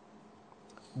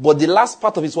 But the last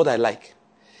part of it is what I like.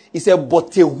 He said,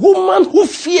 but a woman who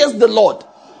fears the Lord,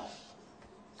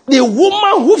 the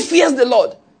woman who fears the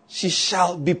Lord, she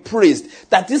shall be praised.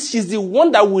 That is, she's the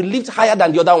one that will lift higher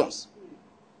than the other ones.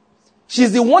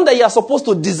 She's the one that you are supposed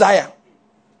to desire.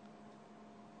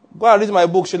 Go and read my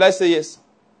book. Should I say yes?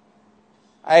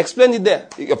 I explained it there.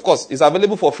 Of course, it's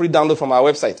available for free download from our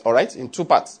website, all right, in 2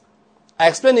 parts. I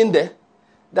explained in there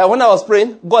that when I was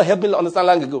praying, God helped me understand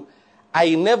long ago.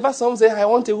 I never say, I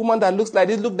want a woman that looks like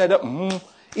this, look like that.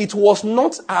 It was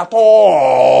not at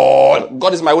all.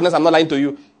 God is my witness, I'm not lying to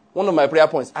you. One of my prayer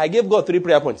points. I gave God 3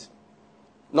 prayer points.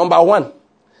 Number 1,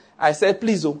 I said,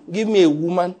 please, give me a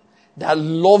woman that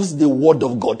loves the word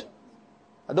of God.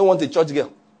 I don't want a church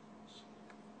girl.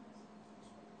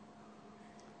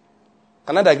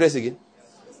 Can I digress again?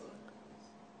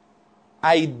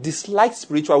 I dislike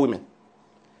spiritual women.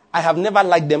 I have never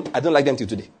liked them. I don't like them till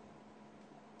today.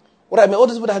 What I mean, all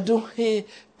these people that do, hey,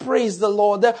 praise the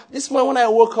Lord. This morning when I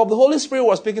woke up, the Holy Spirit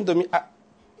was speaking to me.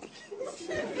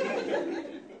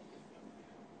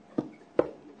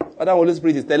 What the Holy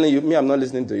Spirit is telling you, me, I'm not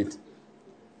listening to it.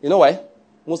 You know why?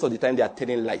 Most of the time they are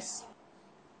telling lies.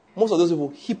 Most of those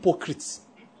people, hypocrites.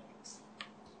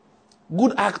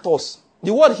 Good actors.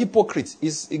 The word hypocrite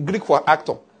is Greek for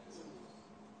actor.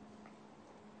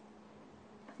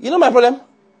 You know my problem?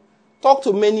 Talk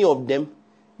to many of them.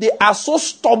 They are so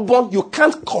stubborn, you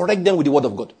can't correct them with the word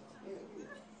of God.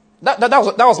 That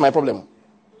was my problem.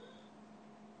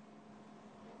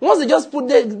 Once they just put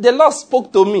the Lord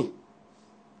spoke to me.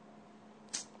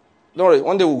 Don't worry,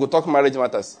 one day we'll go talk marriage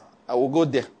matters. I will go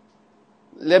there.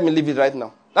 Let me leave it right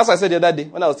now. That's what I said the other day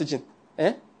when I was teaching.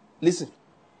 Listen.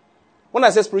 When I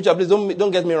say spiritual, please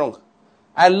don't get me wrong.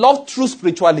 I love true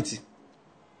spirituality.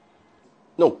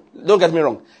 No, don't get me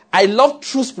wrong. I love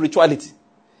true spirituality.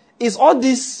 It's all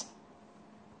this,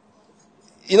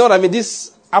 you know what I mean,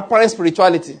 this apparent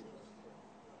spirituality.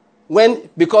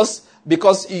 Because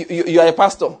you are a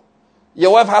pastor,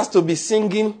 your wife has to be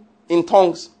singing in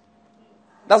tongues.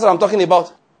 That's what I'm talking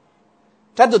about.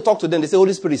 Try to talk to them. They say,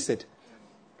 Holy Spirit said.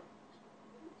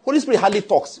 Holy Spirit hardly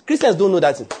talks. Christians don't know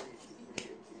that thing.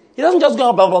 He doesn't just go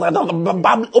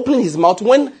opening his mouth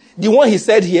when the one he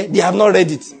said here, they have not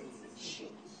read it.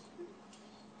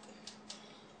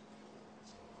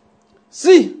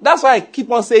 See, that's why I keep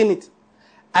on saying it.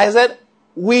 I said,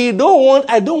 I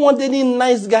don't want any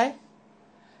nice guy.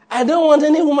 I don't want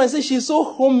any woman say she's so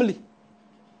homely.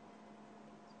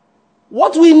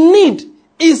 What we need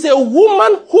is a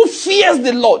woman who fears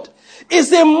the Lord.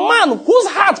 Is a man whose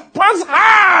heart pants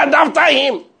hard after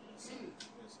him.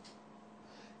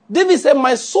 David said,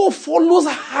 my soul follows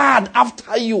hard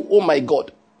after you, oh my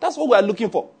God. That's what we are looking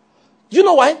for. Do you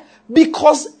know why?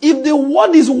 Because if the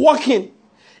word is working,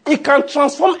 it can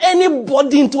transform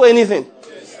anybody into anything.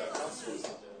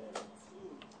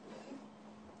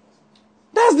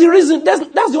 That's the reason. That's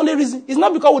the only reason. It's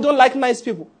not because we don't like nice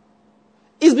people.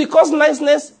 It's because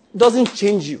niceness doesn't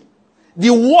change you. The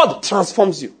word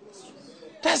transforms you.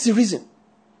 That's the reason.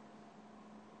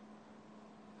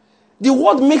 The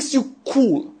word makes you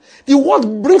cool. The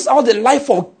word brings out the life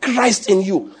of Christ in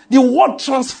you. The word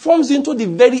transforms you into the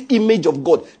very image of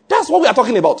God. That's what we are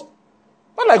talking about.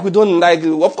 Not like we don't like,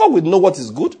 of course we know what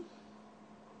is good.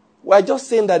 We are just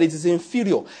saying that it is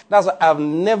inferior. That's why I've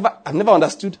never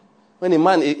understood when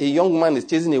a young man is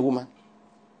chasing a woman.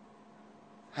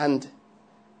 And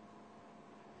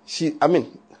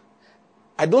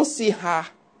I don't see her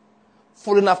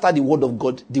following after the word of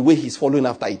God the way he's following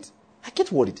after it. I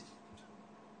get worried.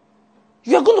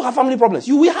 You are going to have family problems.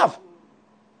 You will have.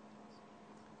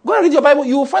 Go and read your Bible.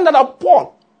 You will find out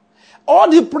Paul, all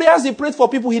the prayers he prayed for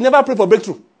people, he never prayed for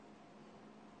breakthrough.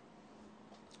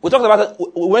 We talked about it.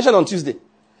 We mentioned on Tuesday.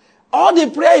 All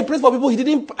the prayer he prayed for people, he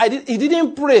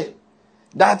didn't pray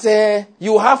that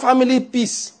you have family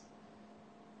peace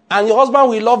and your husband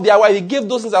will love their wife. He gave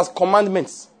those things as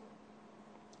commandments.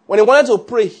 When he wanted to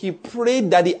pray, he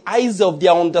prayed that the eyes of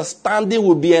their understanding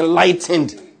would be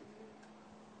enlightened.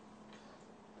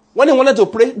 When he wanted to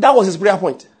pray, that was his prayer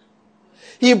point.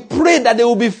 He prayed that they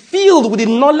will be filled with the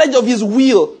knowledge of his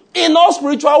will in all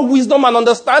spiritual wisdom and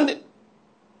understanding.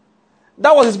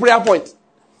 That was his prayer point.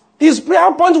 His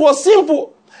prayer point was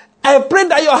simple. I pray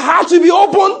that your heart will be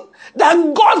open,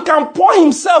 that God can pour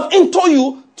himself into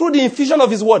you through the infusion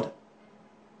of his word.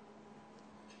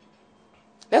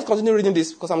 Let's continue reading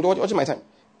this because I'm watching my time.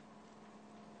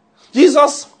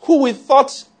 Jesus, who we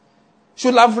thought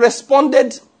should have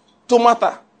responded to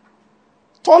Martha,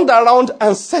 turned around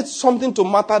and said something to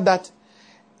Martha that,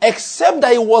 except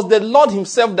that it was the Lord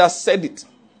himself that said it,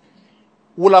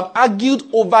 would have argued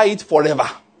over it forever.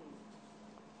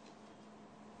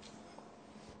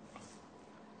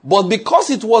 But because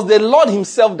it was the Lord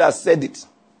himself that said it,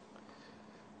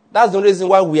 that's the reason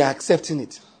why we are accepting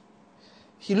it.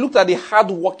 He looked at the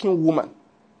hard-working woman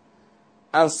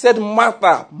and said,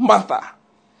 Martha, Martha,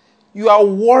 you are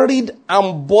worried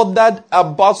and bothered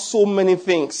about so many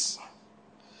things.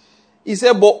 He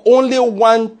said, but only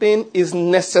one thing is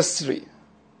necessary.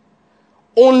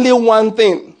 Only one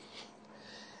thing.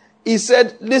 He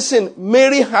said, listen,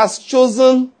 Mary has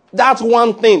chosen that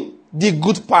one thing, the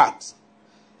good part.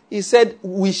 He said,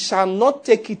 we shall not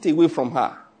take it away from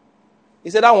her. He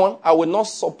said, that one, I will not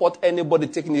support anybody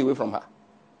taking it away from her.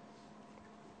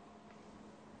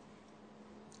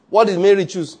 What did Mary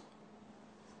choose?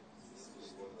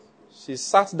 She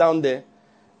sat down there,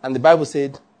 and the Bible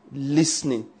said,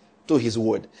 listening to his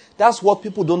word. That's what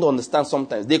people don't understand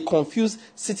sometimes. They confuse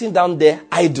sitting down there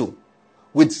idle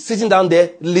with sitting down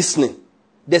there listening.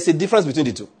 There's a difference between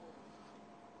the two.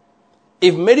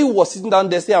 If Mary was sitting down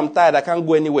there saying, I'm tired, I can't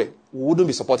go anywhere, we wouldn't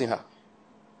be supporting her.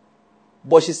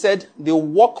 But she said, the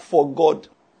work for God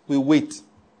will wait.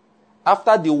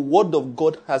 After the word of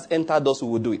God has entered us,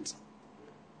 we will do it.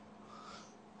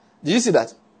 Do you see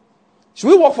that? Should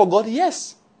we work for God?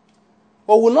 Yes.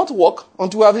 But we will not work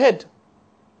until we have heard.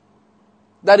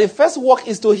 That the first work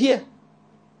is to hear.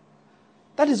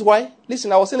 That is why,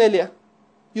 listen, I was saying earlier,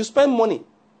 you spend money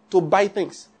to buy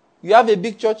things. You have a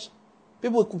big church,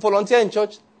 people volunteer in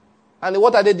church, and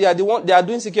what are they? They are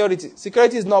doing security.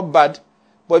 Security is not bad,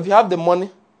 but if you have the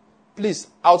money, please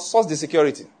outsource the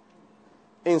security.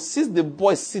 Insist the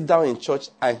boys sit down in church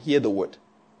and hear the word.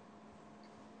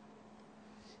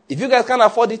 If you guys can't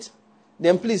afford it,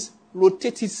 then please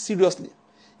rotate it seriously.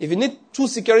 If you need 2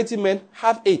 security men,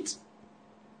 have 8.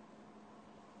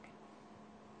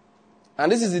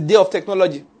 And this is the day of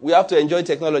technology. We have to enjoy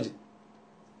technology.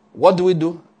 What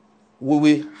do? We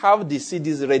will have the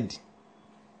CDs ready.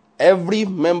 Every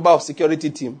member of security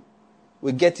team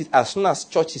will get it as soon as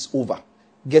church is over.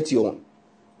 Get your own.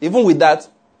 Even with that,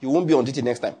 you won't be on duty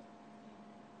next time.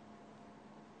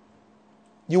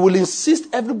 You will insist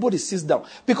everybody sits down.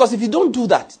 Because if you don't do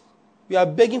that, you are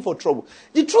begging for trouble.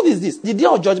 The truth is this. The day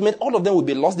of judgment, all of them will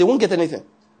be lost. They won't get anything.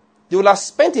 They will have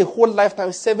spent a whole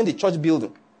lifetime serving the church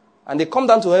building. And they come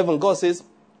down to heaven. God says,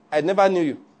 I never knew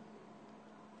you.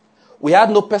 We had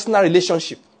no personal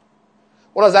relationship.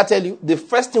 What does that tell you? The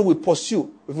first thing we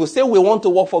pursue, if we say we want to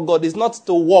work for God, is not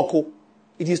to work.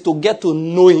 It is to get to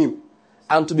know him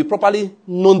and to be properly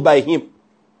known by him.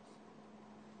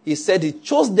 He said he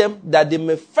chose them that they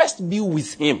may first be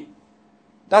with him.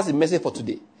 That's the message for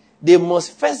today. They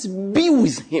must first be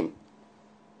with him.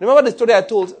 Remember the story I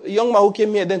told? A young man who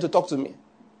came here then to talk to me.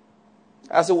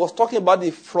 As he was talking about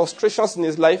the frustrations in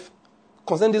his life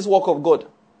concerning this work of God,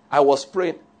 I was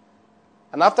praying.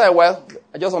 And after a while,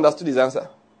 I just understood his answer.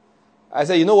 I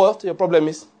said, you know what your problem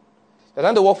is? You're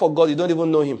trying to work for God, you don't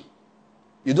even know him.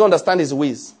 You don't understand his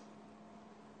ways.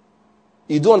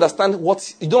 You don't understand,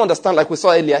 like we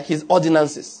saw earlier, his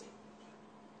ordinances.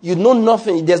 You know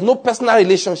nothing. There's no personal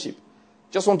relationship.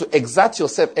 Just want to exert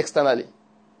yourself externally.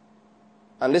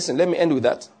 And listen, let me end with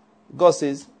that. God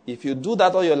says, if you do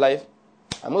that all your life,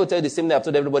 I'm going to tell you the same thing I've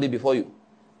told everybody before you.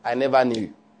 I never knew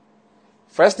you.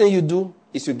 First thing you do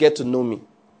is you get to know me.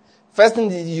 First thing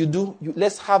you do,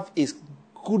 let's have a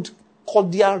good,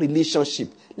 cordial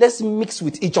relationship. Let's mix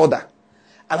with each other.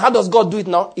 And how does God do it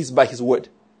now? It's by his word.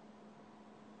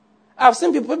 I've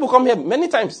seen people come here many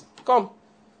times. Come,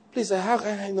 please, what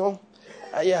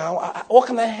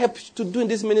can I help to do in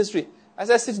this ministry? I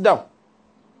said, sit down.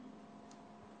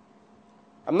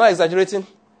 I'm not exaggerating.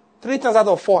 3 times out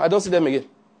of 4, I don't see them again.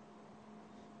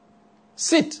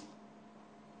 Sit.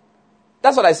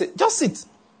 That's what I say. Just sit.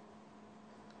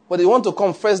 But they want to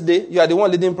come first day, you are the one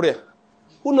leading prayer.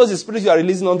 Who knows the spirit you are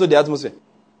releasing onto the atmosphere?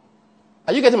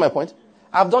 Are you getting my point?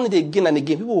 I've done it again and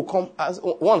again. People will come.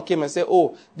 One came and said,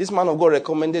 oh, this man of God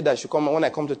recommended that I should come. When I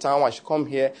come to town, I should come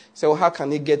here. Say, well, how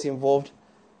can he get involved?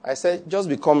 I said, just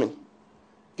be coming.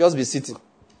 Just be sitting.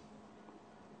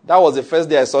 That was the first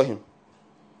day I saw him.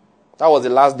 That was the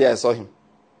last day I saw him.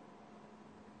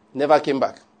 Never came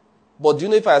back. But do you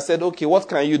know if I said, okay, what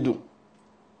can you do?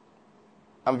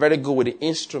 I'm very good with the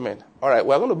instrument. All right,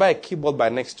 we're going to buy a keyboard by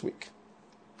next week.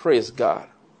 Praise God.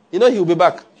 You know he'll be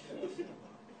back.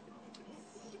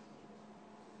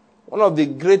 One of the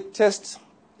greatest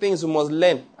things we must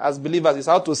learn as believers is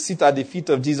how to sit at the feet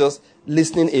of Jesus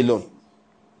listening alone.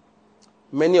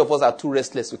 Many of us are too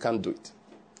restless, we can't do it.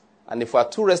 And if we are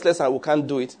too restless and we can't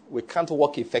do it, we can't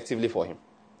work effectively for him.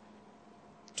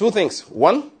 Two things.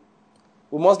 One,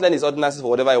 we must learn his ordinances for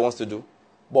whatever he wants to do.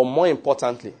 But more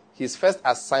importantly, his first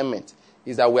assignment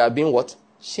is that we are being what?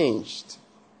 Changed.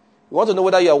 You want to know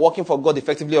whether you are working for God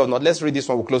effectively or not? Let's read this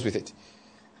one. We'll close with it.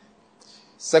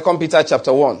 2 Peter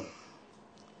chapter 1.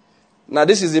 Now,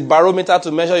 this is the barometer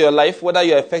to measure your life, whether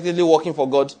you are effectively working for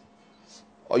God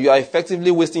or you are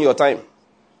effectively wasting your time.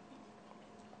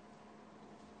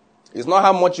 It's not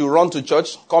how much you run to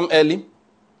church, come early,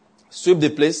 sweep the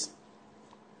place,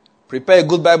 prepare a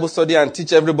good Bible study and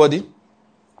teach everybody.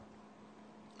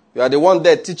 You are the one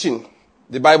there teaching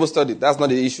the Bible study. That's not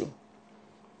the issue.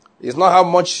 It's not how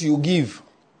much you give.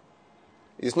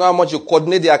 It's not how much you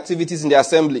coordinate the activities in the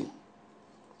assembly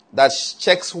that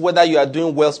checks whether you are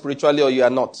doing well spiritually or you are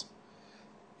not.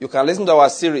 You can listen to our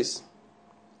series.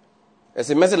 There's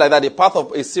a message like that, the path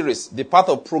of a series, the path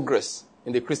of progress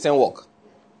in the Christian walk.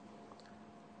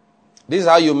 This is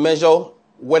how you measure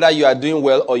whether you are doing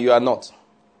well or you are not.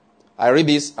 I read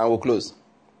this and we'll close.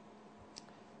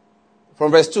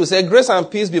 From verse 2, say, grace and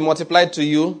peace be multiplied to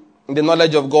you in the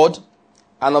knowledge of God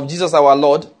and of Jesus our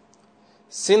Lord,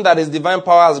 seeing that his divine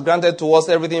power has granted to us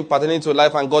everything pertaining to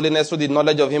life and godliness through the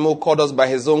knowledge of him who called us by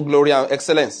his own glory and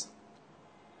excellence.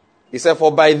 He said,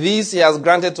 for by these he has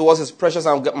granted to us his precious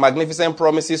and magnificent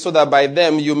promises, so that by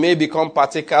them you may become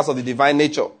partakers of the divine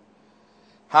nature,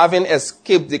 having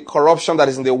escaped the corruption that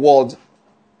is in the world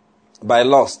by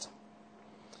lust.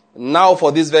 Now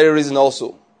for this very reason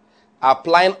also,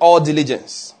 applying all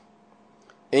diligence,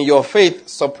 in your faith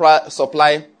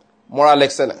supply moral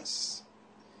excellence.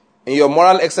 In your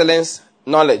moral excellence,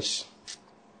 knowledge.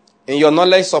 In your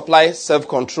knowledge, supply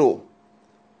self-control.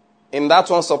 In that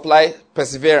one, supply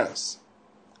perseverance,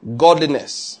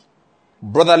 godliness,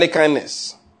 brotherly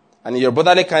kindness. And in your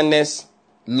brotherly kindness,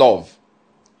 love.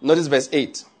 Notice verse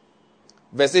 8.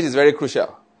 Verse 8 is very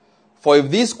crucial. For if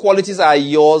these qualities are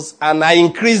yours and are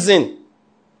increasing,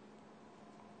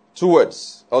 two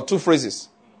words or two phrases.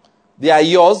 They are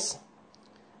yours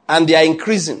and they are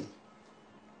increasing.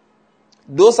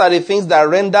 Those are the things that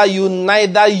render you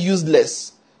neither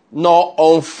useless nor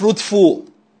unfruitful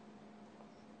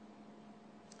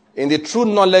in the true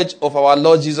knowledge of our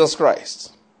Lord Jesus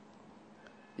Christ.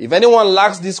 If anyone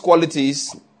lacks these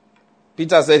qualities,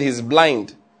 Peter said he is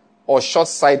blind or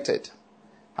short-sighted,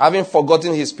 having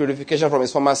forgotten his purification from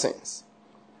his former sins.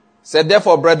 Said,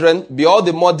 therefore, brethren, be all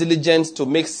the more diligent to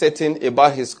make certain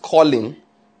about his calling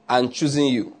and choosing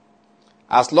you.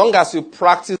 As long as you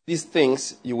practice these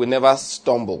things, you will never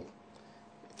stumble.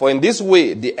 For in this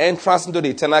way, the entrance into the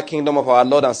eternal kingdom of our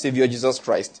Lord and Savior Jesus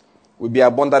Christ will be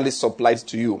abundantly supplied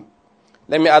to you.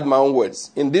 Let me add my own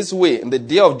words. In this way, in the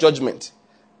day of judgment,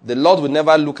 the Lord will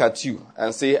never look at you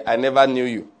and say, I never knew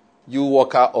you, you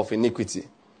worker of iniquity.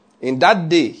 In that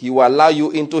day, he will allow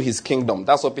you into his kingdom.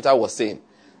 That's what Peter was saying.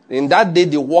 In that day,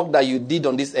 the work that you did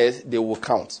on this earth, they will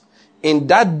count. In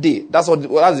that day, that's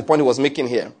the point he was making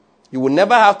here. You will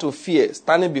never have to fear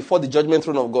standing before the judgment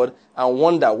throne of God and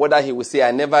wonder whether he will say,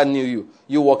 I never knew you,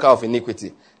 you worker of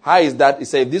iniquity. How is that? He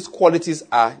said, these qualities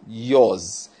are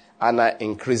yours and are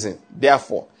increasing.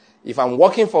 Therefore, if I'm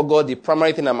working for God, the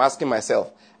primary thing I'm asking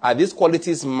myself, are these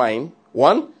qualities mine,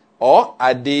 one, or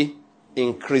are they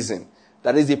increasing?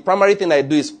 That is the primary thing I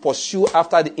do is pursue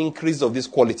after the increase of these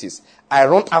qualities. I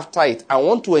run after it. I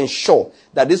want to ensure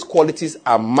that these qualities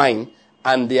are mine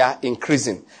and they are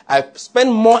increasing. I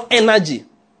spend more energy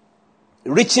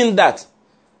reaching that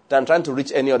than trying to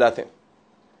reach any other thing.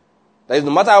 That is, no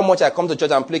matter how much I come to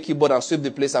church and play keyboard and sweep the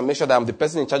place and make sure that I'm the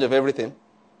person in charge of everything,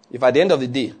 if at the end of the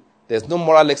day, there's no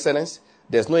moral excellence,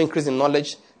 there's no increase in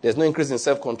knowledge, there's no increase in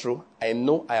self-control, I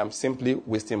know I am simply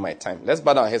wasting my time. Let's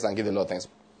bow down our heads and give the Lord thanks.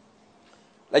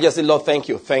 Let's just say, Lord, thank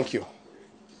you, thank you.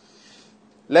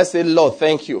 Let's say, Lord,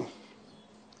 thank you.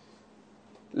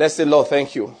 Let's say, Lord,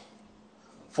 thank you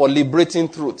for liberating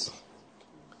truth.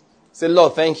 Say,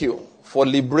 Lord, thank you for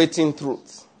liberating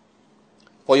truth.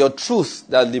 For your truth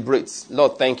that liberates.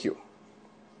 Lord, thank you.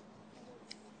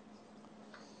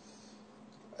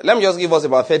 Let me just give us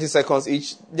about 30 seconds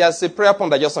each. There's a prayer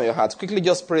point that's just on your heart. Quickly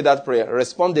just pray that prayer.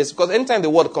 Respond this. Because anytime the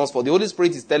word comes forth, the Holy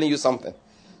Spirit is telling you something.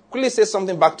 Quickly say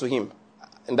something back to him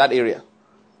in that area.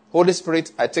 Holy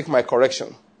Spirit, I take my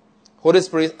correction. Holy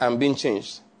Spirit, I am being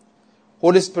changed.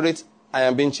 Holy Spirit, I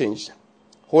am being changed.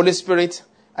 Holy Spirit,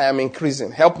 I am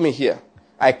increasing. Help me here.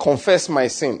 I confess my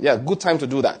sin. Yeah, good time to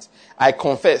do that. I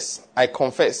confess,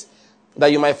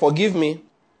 that you might forgive me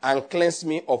and cleanse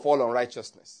me of all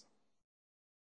unrighteousness.